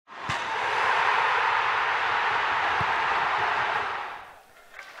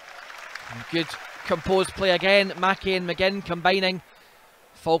Good composed play again. Mackey and McGinn combining.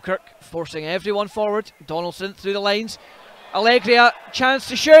 Falkirk forcing everyone forward. Donaldson through the lines. Allegria, chance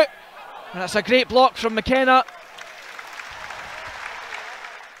to shoot. And that's a great block from McKenna.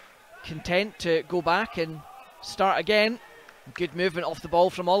 Content to go back and start again. Good movement off the ball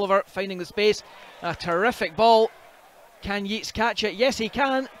from Oliver, finding the space. A terrific ball. Can Yeats catch it? Yes, he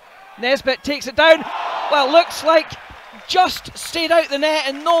can. Nesbitt takes it down. Well, looks like just stayed out the net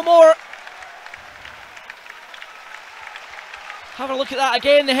and no more. Have a look at that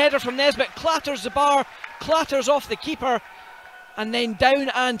again. The header from Nesbitt clatters the bar, clatters off the keeper, and then down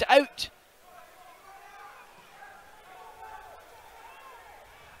and out.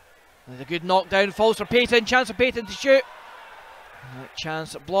 The good knockdown falls for Payton. Chance for Payton to shoot.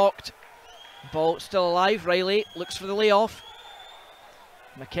 Chance blocked. Ball still alive. Riley looks for the layoff.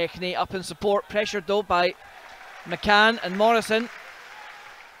 McKechnie up in support. Pressured though by McCann and Morrison.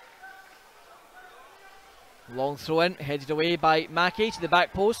 Long throw in. Headed away by Mackey to the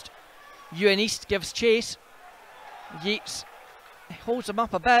back post. Ewan East gives chase. Yeats holds him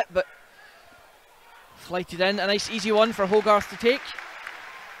up a bit, but flighted in. A nice easy one for Hogarth to take.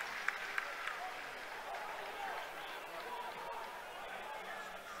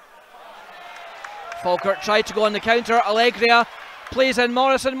 Falkirk tried to go on the counter. Allegria plays in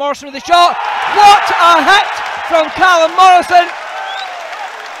Morrison. Morrison with the shot. What a hit from Callum Morrison.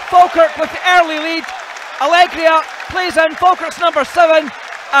 Falkirk with the early lead. Allegria plays in Falkirk's number 7,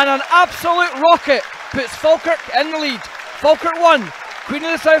 and an absolute rocket puts Falkirk in the lead. Falkirk 1, Queen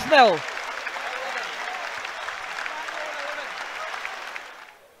of the South 0.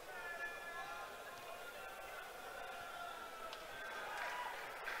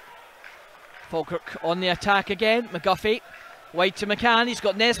 Falkirk on the attack again. McGuffey wide to McCann. He's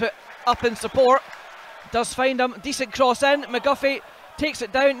got Nesbitt up in support. Does find him. Decent cross in. McGuffey takes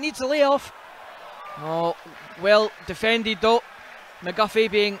it down. Needs a layoff. Oh, well defended though.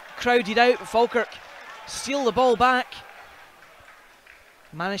 McGuffey being crowded out. Falkirk steal the ball back.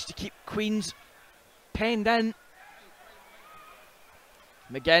 Managed to keep Queens penned in.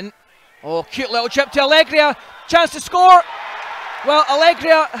 McGinn. Oh, cute little chip to Allegria. Chance to score. Well,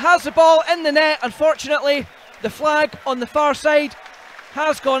 Allegria has the ball in the net. Unfortunately, the flag on the far side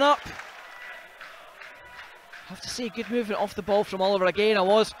has gone up. I have to say, good movement off the ball from Oliver again. I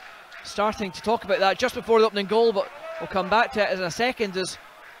was starting to talk about that just before the opening goal, but we'll come back to it in a second as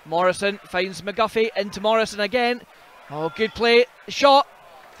Morrison finds McGuffey into Morrison again. Oh, good play. Shot.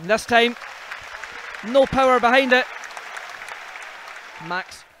 And this time, no power behind it.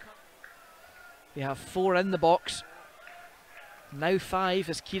 Max. They have 4 in the box. Now 5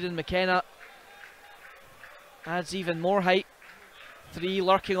 as Kieran McKenna adds even more height. 3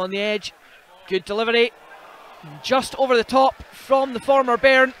 lurking on the edge. Good delivery. Just over the top from the former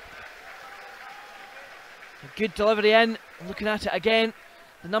Bairn. A good delivery in. Looking at it again.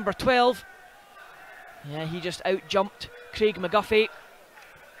 The number 12. Yeah, he just out jumped Craig McGuffey.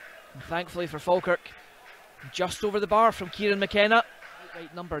 And thankfully for Falkirk, just over the bar from Kieran McKenna.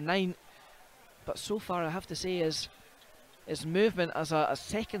 Right, number 9. But so far I have to say his movement as a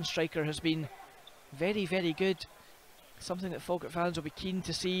second striker has been very, very good. Something that Falkirk fans will be keen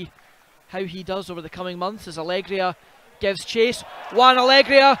to see how he does over the coming months as Allegria gives chase. Juan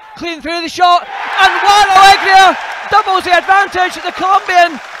Allegria clean through the shot, and Juan Allegria doubles the advantage. The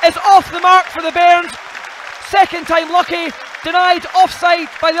Colombian is off the mark for the Bairns. Second time lucky, denied offside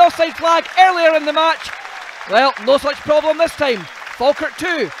by the offside flag earlier in the match. Well, no such problem this time. Falkirk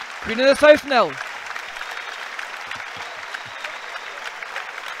 2, Queen of the South 0.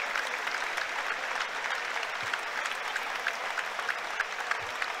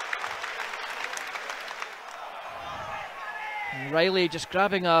 Riley just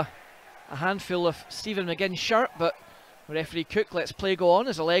grabbing a handful of Stephen McGinn's shirt, but referee Cook lets play go on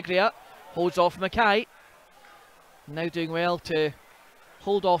as Allegria holds off Mackay. Now doing well to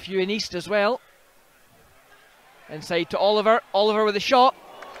hold off Ewan East as well. Inside to Oliver. Oliver with a shot.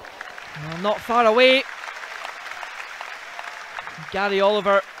 Not far away. Gary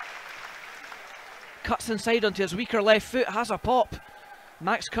Oliver cuts inside onto his weaker left foot, has a pop.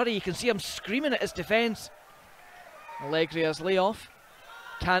 Max Curry, you can see him screaming at his defence. Allegria's layoff.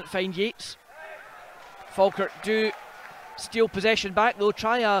 Can't find Yates. Falkirk do steal possession back though.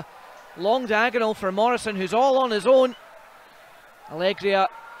 Try a long diagonal for Morrison, who's all on his own. Allegria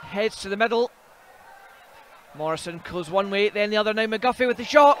heads to the middle. Morrison goes one way, then the other. Now McGuffey with the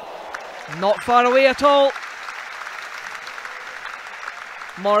shot. Not far away at all.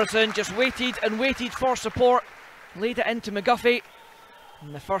 Morrison just waited and waited for support. Laid it into McGuffey.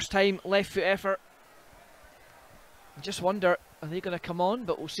 And the first time left foot effort. I just wonder, are they going to come on?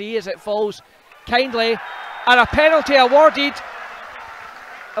 But we'll see as it falls kindly. And a penalty awarded.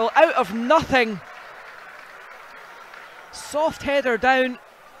 Well, out of nothing. Soft header down.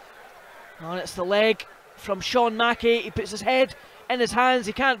 And it's the leg from Sean Mackey. He puts his head in his hands.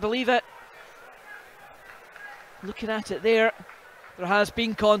 He can't believe it. Looking at it there. There has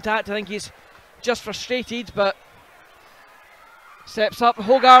been contact. I think he's just frustrated, but steps up.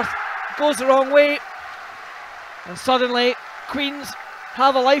 Hogarth goes the wrong way. And suddenly, Queens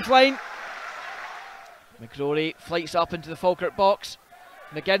have a lifeline. McGrory flights up into the Falkirk box.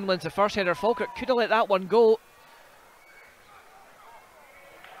 McGinn wins the first header. Falkirk could have let that one go.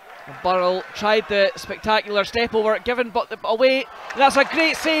 And Burrell tried the spectacular step over, given but away. And that's a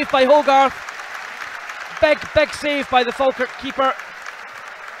great save by Hogarth. Big save by the Falkirk keeper.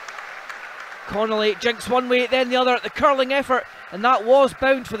 Connolly jinks one way, then the other. The curling effort, and that was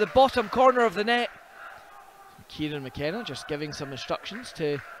bound for the bottom corner of the net. Kieran McKenna just giving some instructions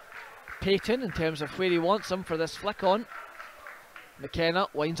to Payton in terms of where he wants him for this flick on. McKenna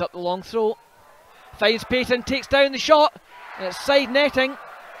winds up the long throw. Finds Payton, takes down the shot, and it's side netting.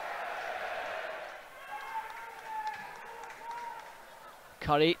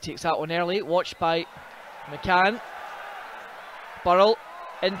 Curry takes that one early, watched by McCann. Burrell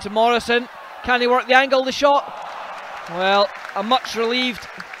into Morrison. Can he work the angle, the shot? Well, a much relieved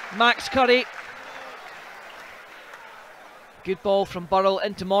Max Curry. Good ball from Burrell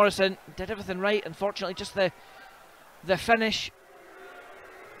into Morrison. Did everything right, unfortunately just the finish.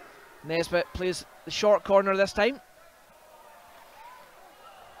 Nesbitt plays the short corner this time.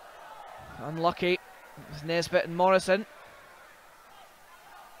 Unlucky with Nesbitt and Morrison.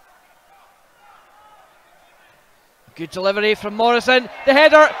 Good delivery from Morrison. The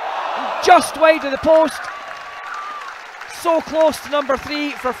header just wide of the post. So close to number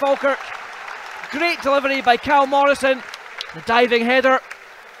 3 for Falkirk. Great delivery by Cal Morrison. The diving header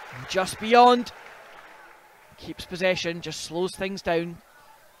just beyond. Keeps possession, just slows things down.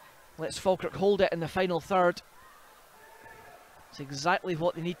 Lets Falkirk hold it in the final third. It's exactly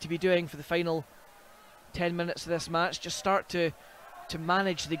what they need to be doing for the final 10 minutes of this match. Just start to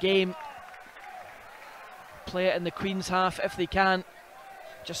manage the game. Play it in the Queen's half if they can.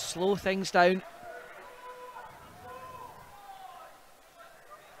 Just slow things down.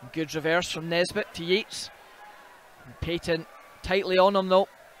 Good reverse from Nesbitt to Yates. And Payton tightly on him though.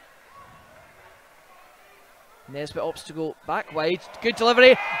 Nesbitt opts to go back wide. Good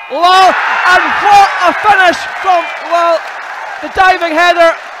delivery. Low! And what a finish from, well, the diving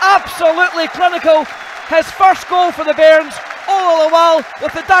header. Absolutely clinical. His first goal for the Bairns. All the while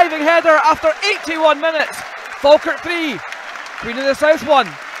with the diving header after 81 minutes. Falkirk 3, Queen of the South 1.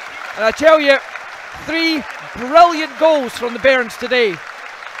 And I tell you, 3 brilliant goals from the Bairns today.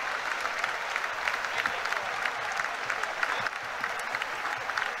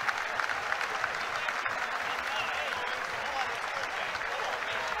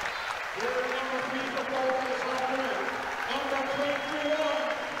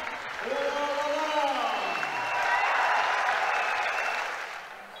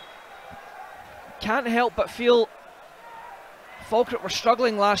 Can't help but feel Falkirk were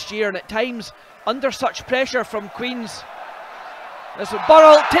struggling last year, and at times under such pressure from Queens. There's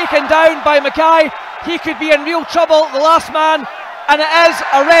Burrell taken down by Mackay. He could be in real trouble, the last man, and it is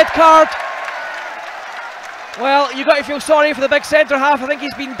a red card. Well, you've got to feel sorry for the big centre half. I think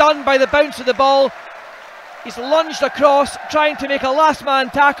he's been done by the bounce of the ball. He's lunged across, trying to make a last man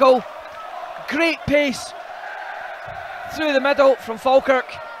tackle. Great pace through the middle from Falkirk.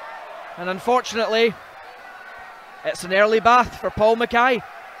 And unfortunately, it's an early bath for Paul Mackay.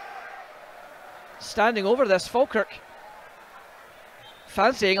 Standing over this, Falkirk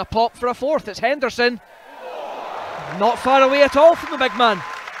fancying a pop for a fourth. It's Henderson. Not far away at all from the big man.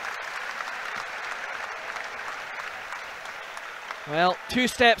 Well, 2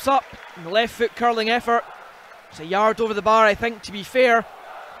 steps up, and the left foot curling effort. It's a yard over the bar, I think, to be fair.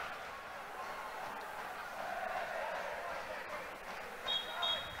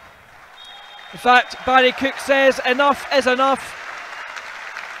 In fact, Barry Cook says enough is enough.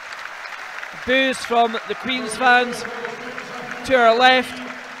 Boos from the Queen's fans to our left,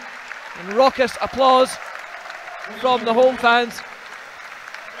 and raucous applause from the home fans.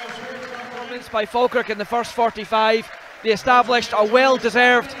 Performance by Falkirk in the first 45. They established a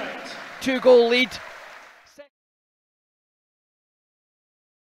well-deserved 2-goal lead.